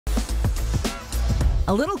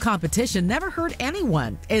A little competition never hurt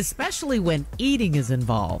anyone, especially when eating is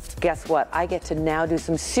involved. Guess what? I get to now do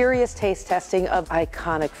some serious taste testing of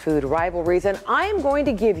iconic food rivalries, and I am going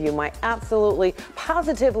to give you my absolutely,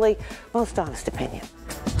 positively most honest opinion.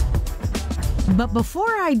 But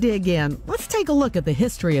before I dig in, let's take a look at the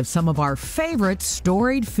history of some of our favorite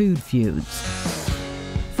storied food feuds.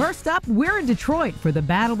 First up, we're in Detroit for the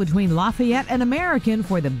battle between Lafayette and American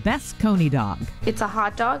for the best Coney dog. It's a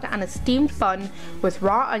hot dog on a steamed bun with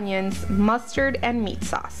raw onions, mustard, and meat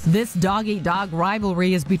sauce. This dog-eat-dog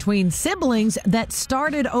rivalry is between siblings that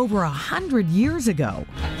started over 100 years ago.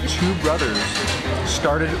 Two brothers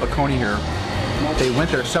started a Coney here. They went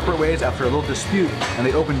their separate ways after a little dispute, and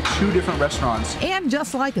they opened two different restaurants. And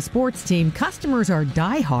just like a sports team, customers are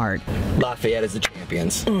diehard. Lafayette is the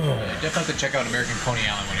champions. Definitely have to check out American Coney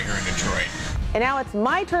Island when you're in Detroit. And now it's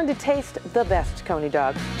my turn to taste the best Coney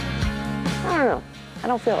dog. I don't know. I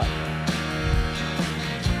don't feel it.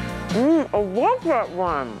 I love that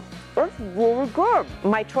one. That's really good.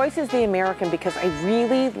 My choice is the American because I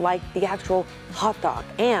really like the actual hot dog,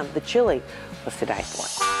 and the chili was to die for.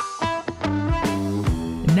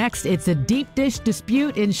 Next, it's a deep dish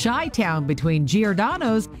dispute in Chi-Town between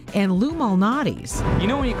Giordano's and Lou Malnati's. You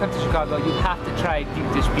know, when you come to Chicago, you have to try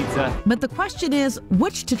deep dish pizza. But the question is,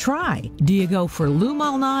 which to try? Do you go for Lou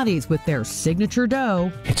Malnati's with their signature dough?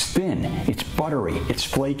 It's thin, it's buttery, it's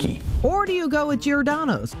flaky. Or do you go with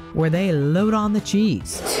Giordano's, where they load on the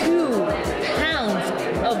cheese? 2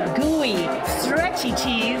 pounds of gooey, stretchy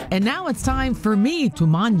cheese. And now it's time for me to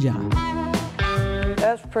manja.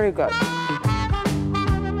 That's pretty good.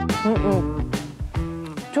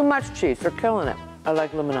 Too much cheese. They're killing it. I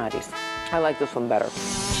like Illuminati's. I like this one better.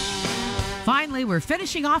 Finally, we're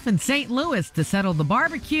finishing off in St. Louis to settle the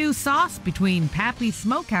barbecue sauce between Pappy's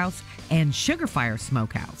Smokehouse and Sugar Fire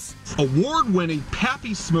Smokehouse. Award-winning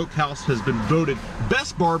Pappy's Smokehouse has been voted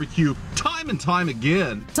best barbecue time and time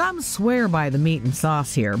again. Some swear by the meat and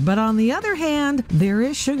sauce here, but on the other hand, there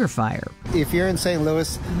is Sugar Fire. If you're in St.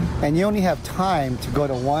 Louis and you only have time to go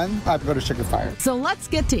to one, I'd go to Sugar Fire. So let's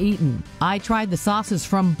get to eating. I tried the sauces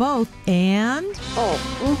from both and...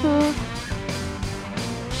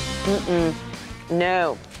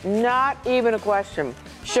 No, not even a question.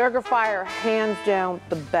 Sugar Fire, hands down,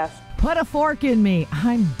 the best. Put a fork in me.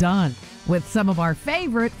 I'm done with some of our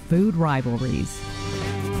favorite food rivalries.